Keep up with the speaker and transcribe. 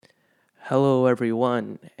Hello,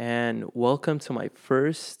 everyone, and welcome to my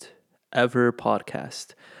first ever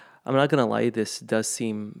podcast. I'm not going to lie, this does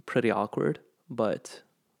seem pretty awkward, but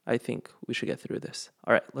I think we should get through this.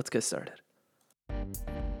 All right, let's get started.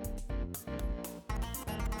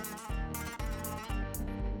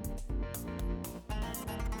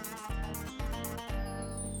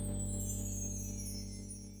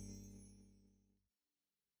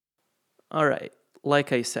 All right,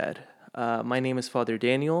 like I said, my name is Father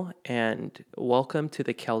Daniel, and welcome to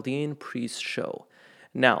the Chaldean Priest Show.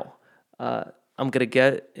 Now, uh, I'm going to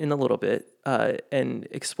get in a little bit and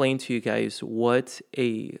explain to you guys what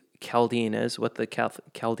a Chaldean is, what the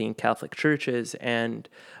Chaldean Catholic Church is, and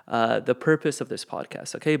the purpose of this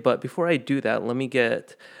podcast. Okay, but before I do that, let me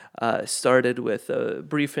get started with a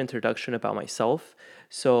brief introduction about myself.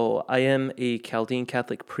 So, I am a Chaldean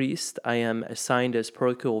Catholic priest. I am assigned as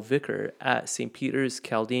parochial vicar at St. Peter's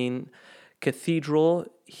Chaldean Cathedral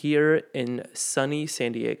here in sunny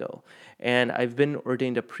San Diego. And I've been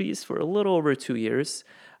ordained a priest for a little over 2 years.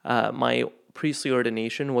 My priestly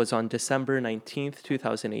ordination was on December 19th,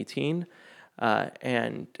 2018.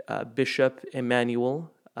 And Bishop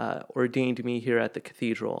Emmanuel ordained me here at the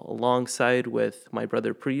cathedral alongside with my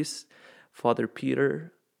brother priest, Father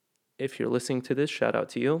Peter. If you're listening to this, shout out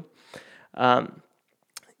to you.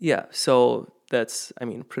 Yeah, so that's,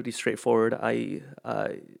 pretty straightforward. I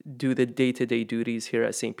do the day-to-day duties here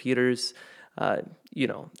at St. Peter's,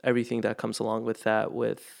 everything that comes along with that,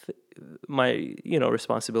 with my,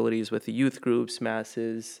 responsibilities with the youth groups,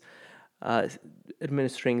 masses, uh,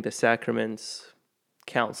 administering the sacraments,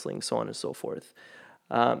 counseling, so on and so forth.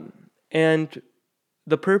 And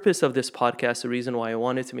the purpose of this podcast, the reason why I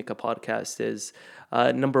wanted to make a podcast is,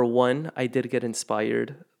 number one, I did get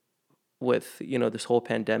inspired with this whole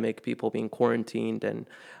pandemic, people being quarantined, and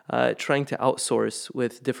trying to outsource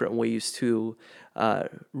with different ways to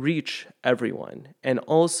reach everyone. And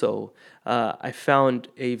also, I found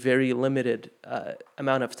a very limited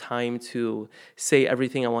amount of time to say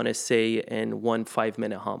everything I want to say in one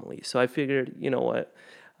 5-minute homily. So I figured, you know what?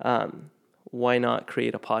 Why not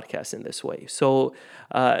create a podcast in this way? So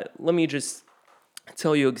let me just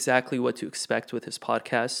tell you exactly what to expect with this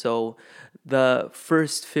podcast. So the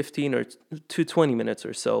first 15 or to 20 minutes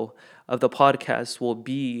or so of the podcast will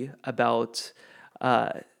be about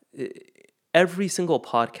every single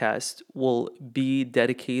podcast will be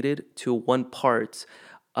dedicated to one part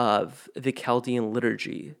of the Chaldean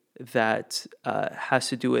liturgy that has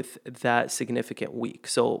to do with that significant week.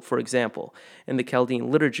 So, for example, in the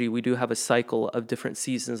Chaldean liturgy, we do have a cycle of different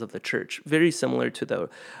seasons of the church, very similar to the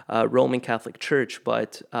Roman Catholic Church,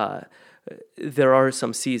 but there are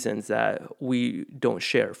some seasons that we don't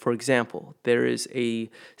share. For example, there is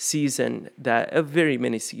a very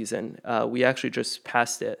mini season. We actually just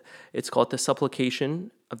passed it. It's called the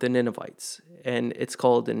Supplication of the Ninevites, and it's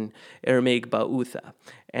called in Aramaic Ba'utha.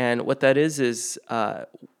 And what that is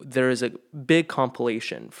there is a big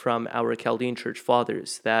compilation from our Chaldean church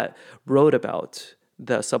fathers that wrote about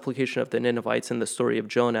the supplication of the Ninevites and the story of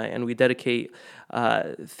Jonah, and we dedicate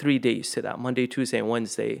 3 days to that, Monday, Tuesday, and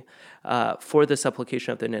Wednesday, for the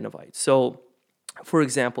supplication of the Ninevites. So, for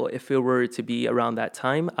example, if it were to be around that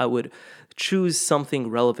time, I would choose something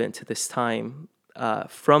relevant to this time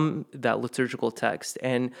from that liturgical text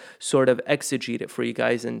and sort of exegete it for you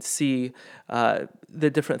guys and see the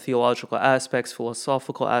different theological aspects,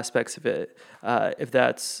 philosophical aspects of it, if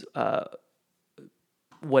that's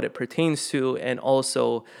what it pertains to, and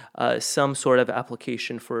also some sort of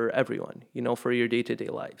application for everyone, for your day-to-day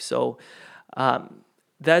life. So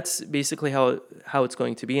that's basically how it's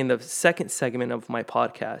going to be. And the second segment of my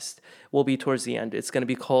podcast will be towards the end. It's going to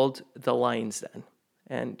be called The Lion's Den.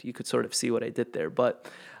 And you could sort of see what I did there. But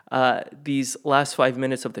these last 5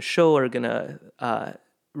 minutes of the show are going to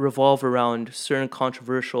revolve around certain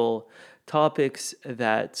controversial topics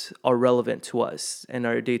that are relevant to us in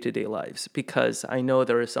our day-to-day lives, because I know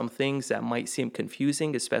there are some things that might seem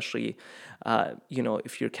confusing, especially,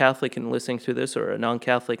 if you're Catholic and listening to this, or a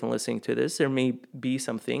non-Catholic and listening to this, there may be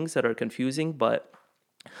some things that are confusing, but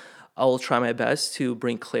I'll try my best to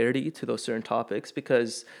bring clarity to those certain topics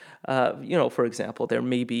because, for example, there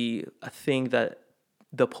may be a thing that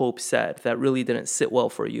the Pope said that really didn't sit well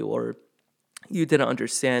for you, or you didn't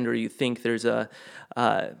understand, or you think there's a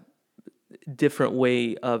different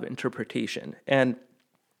way of interpretation. And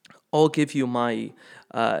I'll give you my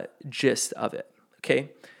gist of it,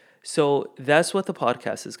 okay? So that's what the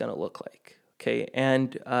podcast is going to look like, okay?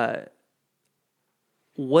 And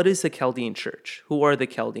what is the Chaldean church? Who are the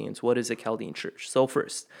Chaldeans? What is a Chaldean church? So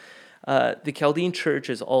first, The Chaldean Church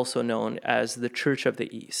is also known as the Church of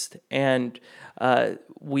the East, and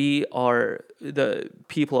we are the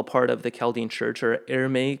people a part of the Chaldean Church are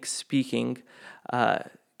Aramaic-speaking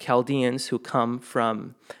Chaldeans who come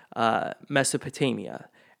from Mesopotamia.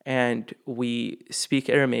 And we speak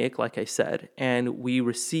Aramaic, like I said, and we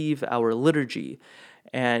receive our liturgy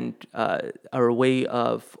and our way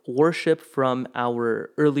of worship from our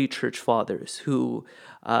early church fathers who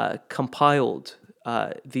compiled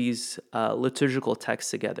these liturgical texts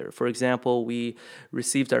together. For example, we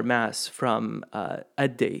received our Mass from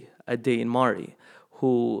Adde and Mari,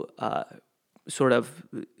 who sort of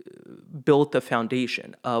built the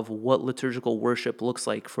foundation of what liturgical worship looks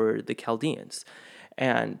like for the Chaldeans.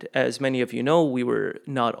 And as many of you know, we were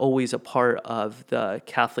not always a part of the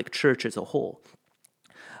Catholic Church as a whole.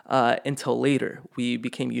 Until later, we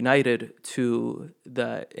became united to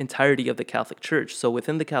the entirety of the Catholic Church. So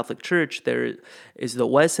within the Catholic Church, there is the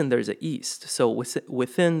West and there's the East. So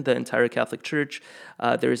within the entire Catholic Church,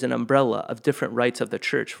 there is an umbrella of different rites of the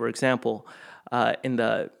Church. For example, in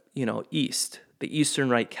the East, the Eastern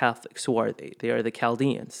Rite Catholics, who are they? They are the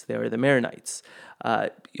Chaldeans. They are the Maronites,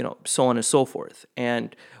 so on and so forth.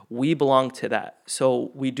 And we belong to that.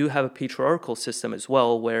 So we do have a patriarchal system as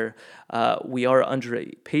well, where we are under a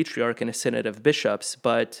patriarch and a synod of bishops,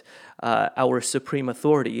 but our supreme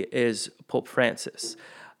authority is Pope Francis.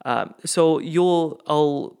 So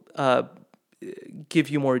I'll give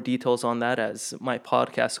you more details on that as my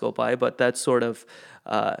podcasts go by, but that's sort of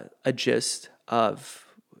a gist of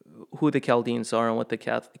who the Chaldeans are and what the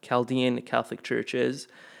Chaldean Catholic Church is.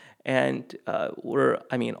 And we're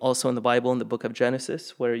also in the Bible, in the book of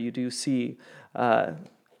Genesis, where you do see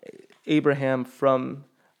Abraham from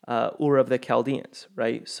Ur of the Chaldeans,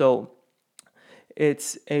 right? So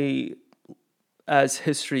it's as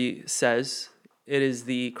history says, it is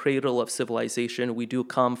the cradle of civilization. We do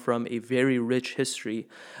come from a very rich history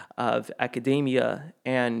of academia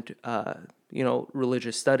and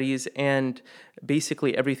religious studies, and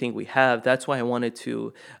basically everything we have. That's why I wanted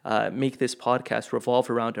to make this podcast revolve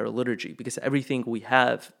around our liturgy, because everything we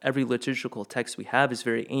have, every liturgical text we have is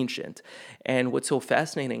very ancient. And what's so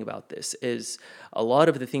fascinating about this is a lot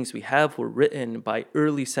of the things we have were written by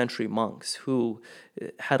early century monks who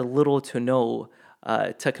had little to no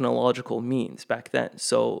technological means back then.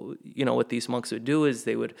 So, what these monks would do is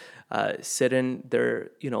they would sit in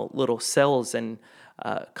their, little cells and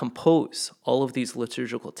compose all of these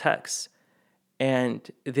liturgical texts. And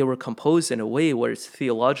they were composed in a way where it's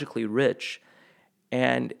theologically rich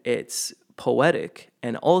and it's poetic.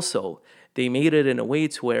 And also, they made it in a way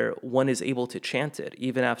to where one is able to chant it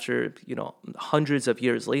even after, hundreds of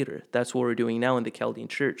years later. That's what we're doing now in the Chaldean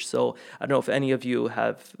Church. So I don't know if any of you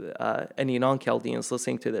have any non-Chaldeans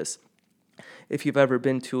listening to this. If you've ever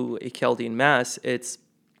been to a Chaldean Mass, it's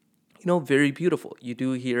very beautiful. You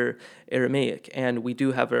do hear Aramaic, and we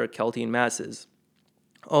do have our Chaldean Masses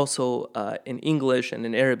also in English and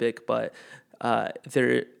in Arabic, but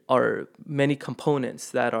there are many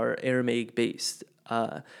components that are Aramaic based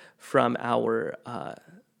from our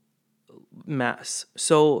Mass.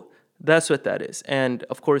 So that's what that is. And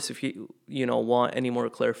of course, if you want any more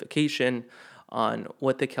clarification on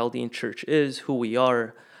what the Chaldean Church is, who we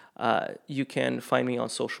are, you can find me on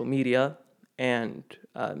social media and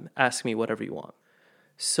ask me whatever you want.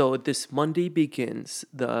 So this Monday begins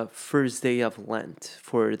the first day of Lent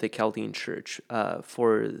for the Chaldean Church.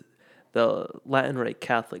 For the Latin Rite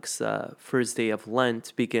Catholics, first day of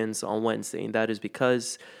Lent begins on Wednesday, and that is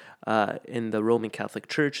because in the Roman Catholic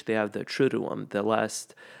Church they have the Triduum,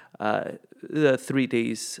 the 3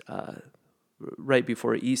 days right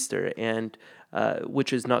before Easter, and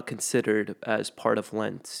which is not considered as part of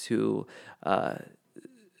Lent to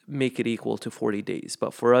make it equal to 40 days.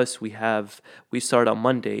 But for us, we start on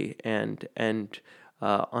Monday and end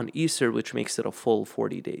on Easter, which makes it a full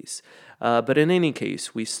 40 days. But in any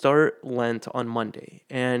case, we start Lent on Monday.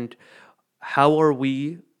 And how are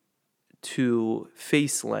we to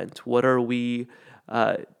face Lent? What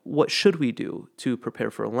should we do to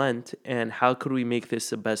prepare for Lent? And how could we make this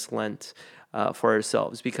the best Lent for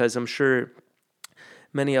ourselves? Because I'm sure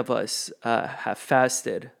many of us have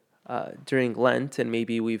fasted during Lent, and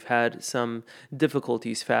maybe we've had some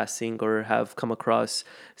difficulties fasting or have come across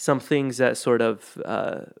some things that sort of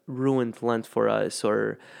ruined Lent for us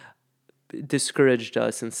or discouraged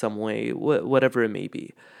us in some way, whatever it may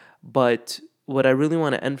be. But what I really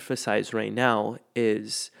want to emphasize right now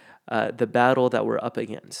is the battle that we're up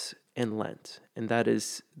against in Lent, and that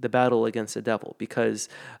is the battle against the devil, because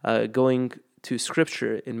going to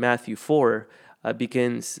Scripture in Matthew 4,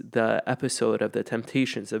 begins the episode of the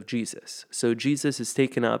temptations of Jesus. So Jesus is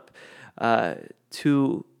taken up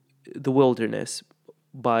to the wilderness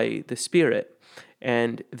by the Spirit,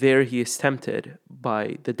 and there he is tempted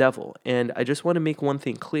by the devil. And I just want to make one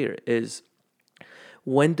thing clear is,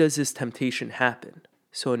 when does this temptation happen?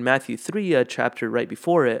 So in Matthew 3, a chapter right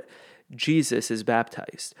before it, Jesus is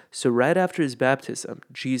baptized. So right after his baptism,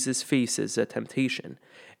 Jesus faces a temptation.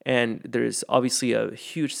 And there's obviously a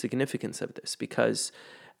huge significance of this, because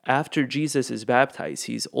after Jesus is baptized,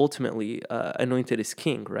 he's ultimately anointed as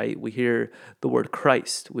king, right? We hear the word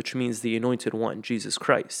Christ, which means the anointed one, Jesus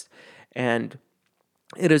Christ. And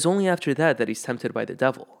it is only after that he's tempted by the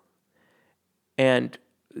devil. And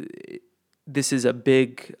this is a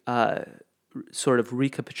big sort of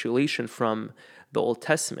recapitulation from the Old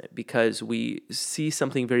Testament, because we see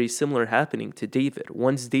something very similar happening to David.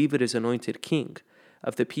 Once David is anointed king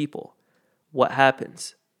of the people, what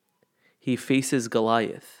happens? He faces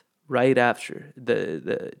Goliath right after,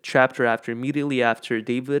 the chapter after, immediately after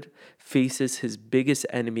David faces his biggest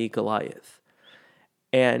enemy, Goliath.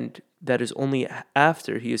 And that is only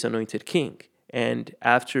after he is anointed king. And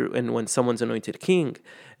when someone's anointed king,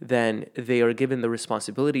 then they are given the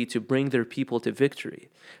responsibility to bring their people to victory.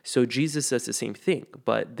 So Jesus does the same thing,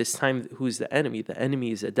 but this time, who's the enemy? The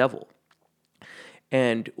enemy is a devil.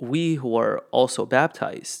 And we who are also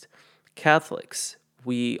baptized, Catholics,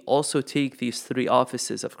 we also take these three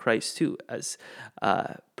offices of Christ too, as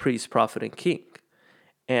priest, prophet, and king,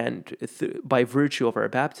 and by virtue of our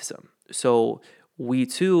baptism. So we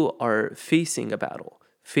too are facing a battle,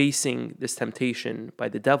 facing this temptation by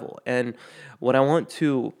the devil. And what I want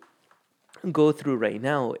to go through right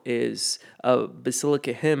now is a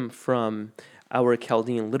basilica hymn from our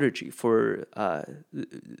Chaldean liturgy for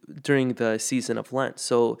during the season of Lent.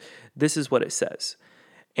 So this is what it says.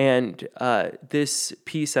 And this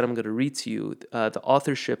piece that I'm going to read to you, the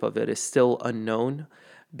authorship of it is still unknown,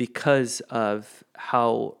 because of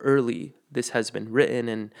how early this has been written,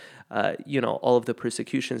 and all of the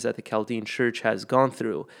persecutions that the Chaldean church has gone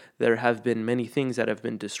through. There have been many things that have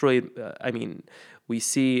been destroyed. We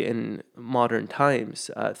see in modern times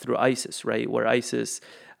through ISIS, right, where ISIS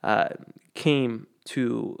came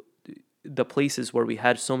to the places where we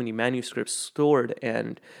had so many manuscripts stored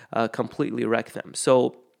and completely wrecked them.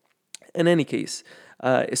 So in any case,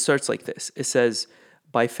 it starts like this. It says,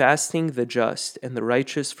 "By fasting the just and the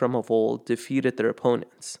righteous from of old defeated their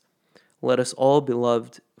opponents. Let us all,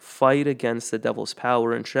 beloved, fight against the devil's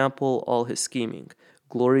power and trample all his scheming.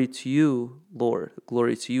 Glory to you, Lord.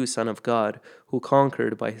 Glory to you, Son of God, who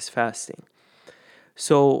conquered by his fasting."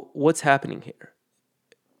 So what's happening here?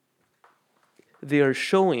 They are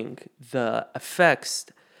showing the effects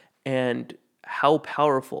and how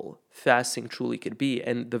powerful fasting truly could be,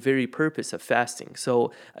 and the very purpose of fasting.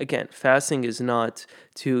 So again, fasting is not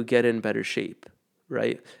to get in better shape,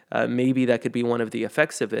 right? Maybe that could be one of the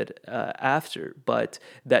effects of it after, but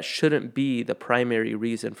that shouldn't be the primary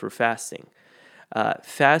reason for fasting.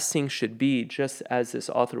 Fasting should be, just as this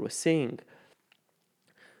author was saying,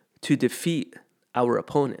 to defeat our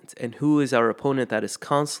opponent. And who is our opponent that is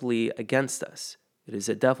constantly against us? It is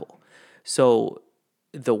a devil. So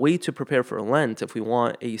the way to prepare for Lent, if we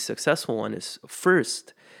want a successful one, is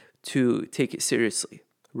first to take it seriously.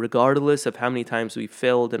 Regardless of how many times we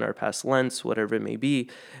failed in our past Lents, whatever it may be,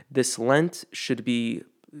 this Lent should be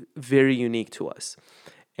very unique to us.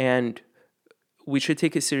 And we should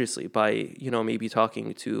take it seriously by, maybe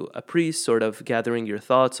talking to a priest, sort of gathering your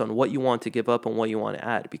thoughts on what you want to give up and what you want to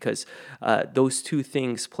add, because those two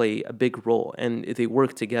things play a big role, and they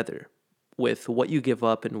work together with what you give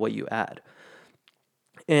up and what you add.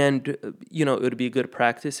 And, it would be a good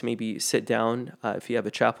practice, maybe sit down if you have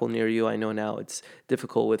a chapel near you. I know now it's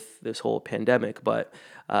difficult with this whole pandemic, but,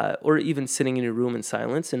 or even sitting in your room in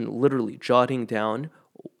silence and literally jotting down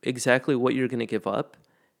exactly what you're going to give up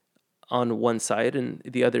on one side and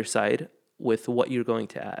the other side with what you're going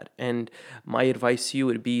to add. And my advice to you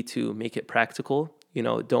would be to make it practical.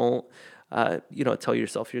 Don't, tell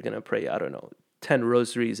yourself you're going to pray, 10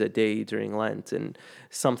 rosaries a day during Lent and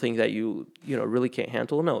something that you really can't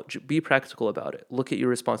handle. No, be practical about it. Look at your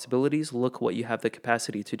responsibilities, look what you have the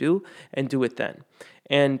capacity to do, and do it then.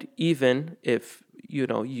 And even if,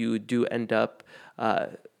 you do end up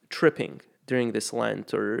tripping during this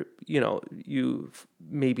Lent, or, you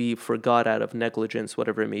maybe forgot out of negligence,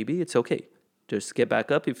 whatever it may be, it's okay. Just get back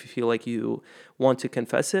up. If you feel like you want to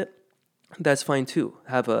confess it, that's fine too.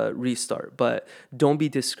 Have a restart. But don't be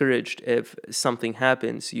discouraged if something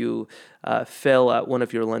happens. You fail at one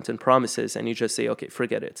of your Lenten promises and you just say, okay,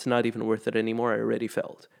 forget it. It's not even worth it anymore. I already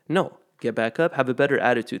failed. No, get back up. Have a better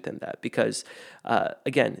attitude than that. Because,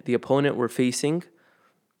 again, the opponent we're facing,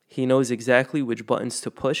 he knows exactly which buttons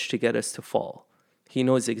to push to get us to fall. He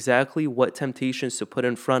knows exactly what temptations to put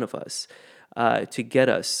in front of us to get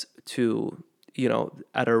us to,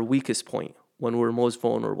 at our weakest point, when we're most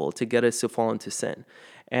vulnerable, to get us to fall into sin.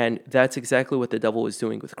 And that's exactly what the devil was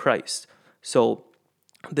doing with Christ. So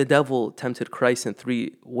the devil tempted Christ in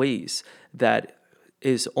three ways that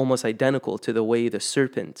is almost identical to the way the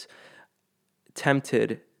serpent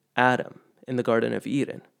tempted Adam in the Garden of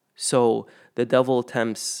Eden. So the devil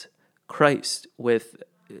tempts Christ with,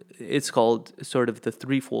 it's called sort of the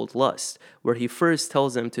threefold lust, where he first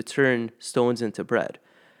tells him to turn stones into bread.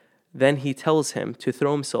 Then he tells him to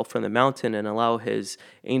throw himself from the mountain and allow his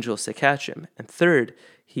angels to catch him. And third,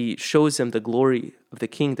 he shows him the glory of the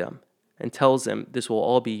kingdom and tells him, this will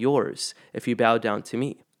all be yours if you bow down to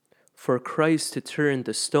me. For Christ to turn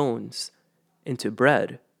the stones into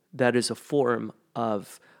bread, that is a form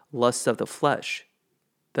of lust of the flesh.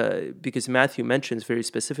 Because Matthew mentions very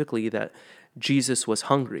specifically that Jesus was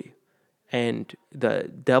hungry, and the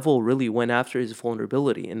devil really went after his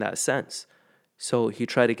vulnerability in that sense. So he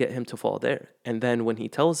tried to get him to fall there. And then when he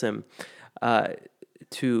tells him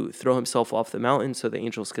to throw himself off the mountain so the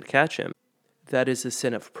angels could catch him, that is a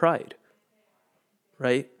sin of pride,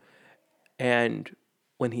 right? And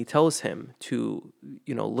when he tells him to,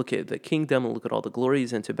 look at the kingdom and look at all the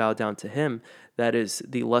glories and to bow down to him, that is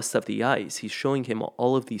the lust of the eyes. He's showing him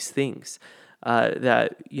all of these things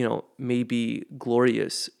that, may be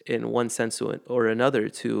glorious in one sense or another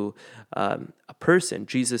to a person.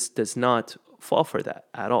 Jesus does not fall for that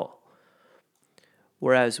at all.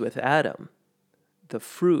 Whereas with Adam, the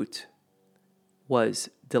fruit was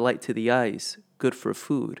delight to the eyes, good for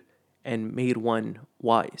food, and made one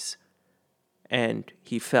wise. And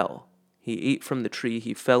he fell. He ate from the tree.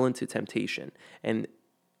 He fell into temptation. And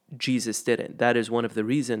Jesus didn't. That is one of the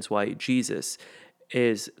reasons why Jesus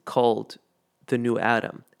is called the new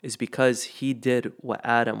Adam, is because he did what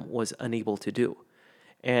Adam was unable to do.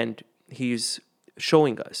 And he's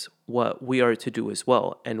showing us what we are to do as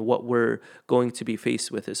well and what we're going to be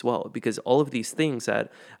faced with as well. Because all of these things that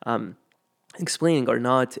explaining are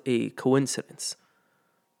not a coincidence.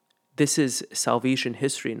 This is salvation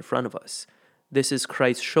history in front of us. This is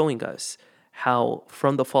Christ showing us how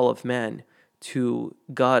from the fall of man to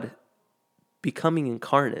God becoming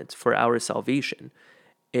incarnate for our salvation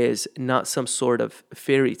is not some sort of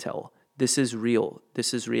fairy tale. This is real.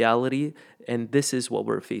 This is reality. And this is what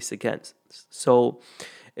we're faced against. So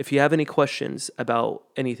if you have any questions about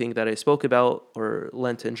anything that I spoke about or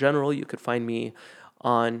Lent in general, you could find me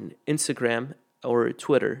on Instagram or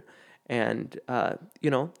Twitter and,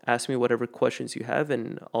 ask me whatever questions you have,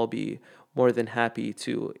 and I'll be more than happy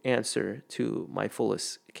to answer to my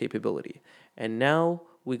fullest capability. And now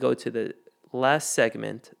we go to the last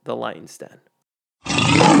segment, the Lion's Den.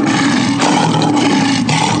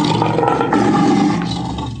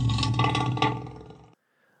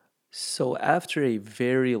 So after a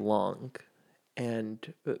very long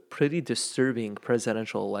and pretty disturbing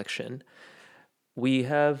presidential election, we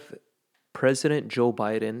have President Joe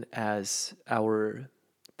Biden as our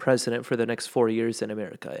president for the next 4 years in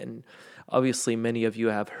America. And obviously, many of you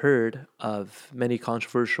have heard of many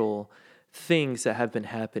controversial things that have been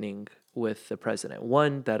happening with the president.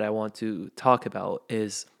 One that I want to talk about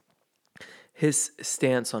is his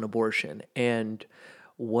stance on abortion and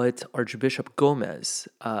what Archbishop Gomez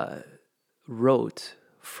wrote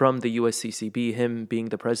from the USCCB, him being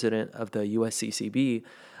the president of the USCCB,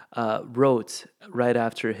 wrote right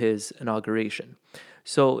after his inauguration.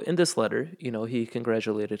 So in this letter, he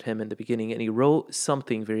congratulated him in the beginning, and he wrote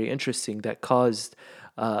something very interesting that caused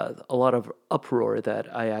a lot of uproar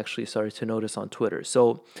that I actually started to notice on Twitter.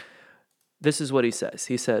 So this is what he says.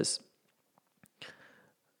 He says,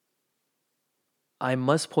 I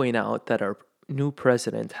must point out that our new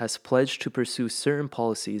president has pledged to pursue certain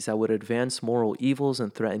policies that would advance moral evils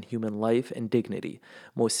and threaten human life and dignity,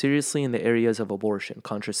 most seriously in the areas of abortion,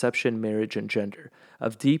 contraception, marriage, and gender.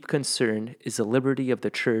 Of deep concern is the liberty of the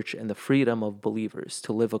church and the freedom of believers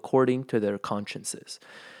to live according to their consciences.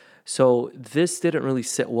 So this didn't really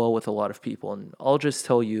sit well with a lot of people, and I'll just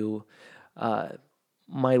tell you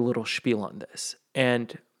my little spiel on this.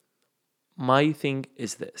 And my thing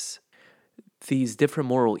is this. These different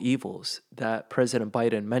moral evils that President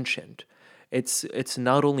Biden mentioned, it's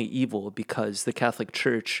not only evil because the Catholic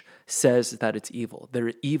Church says that it's evil.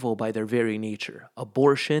 They're evil by their very nature.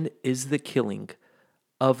 Abortion is the killing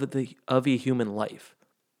of a human life.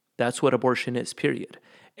 That's what abortion is, period.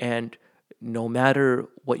 And no matter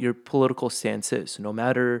what your political stance is, no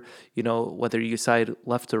matter, whether you side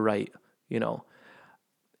left or right,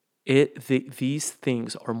 these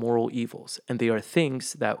things are moral evils, and they are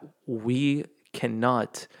things that we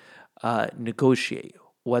cannot negotiate.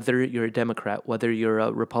 whether you're a Democrat, whether you're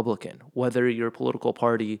a Republican, whether your political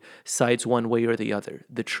party sides one way or the other.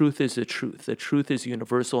 The truth is the truth. The truth is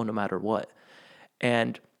universal no matter what.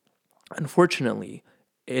 And unfortunately,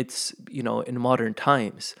 it's, in modern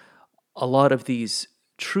times, a lot of these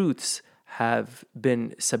truths have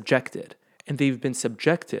been subjected, and they've been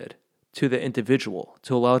subjected to the individual,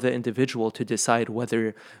 to allow the individual to decide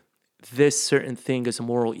whether this certain thing is a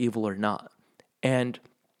moral evil or not. And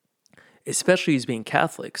especially as being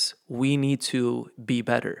Catholics, we need to be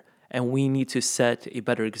better, and we need to set a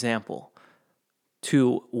better example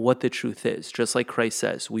to what the truth is. Just like Christ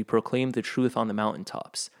says, we proclaim the truth on the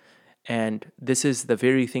mountaintops. And this is the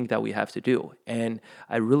very thing that we have to do. And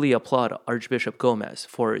I really applaud Archbishop Gomez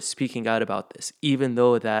for speaking out about this, even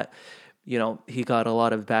though that, he got a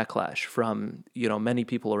lot of backlash from, many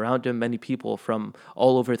people around him, many people from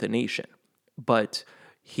all over the nation. But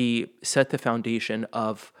he set the foundation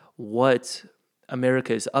of what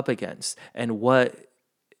America is up against and what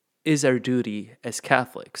is our duty as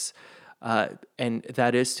Catholics. And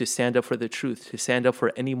that is to stand up for the truth, to stand up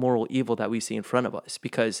for any moral evil that we see in front of us,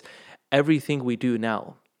 because everything we do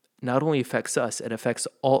now not only affects us, it affects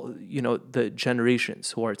all, the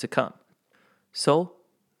generations who are to come. So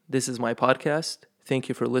this is my podcast. Thank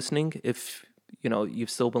you for listening. If, you've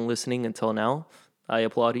still been listening until now, I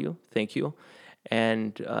applaud you. Thank you.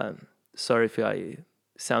 And sorry if I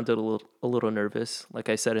sounded a little nervous. Like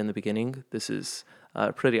I said in the beginning, this is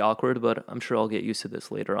pretty awkward, but I'm sure I'll get used to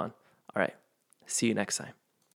this later on. All right. See you next time.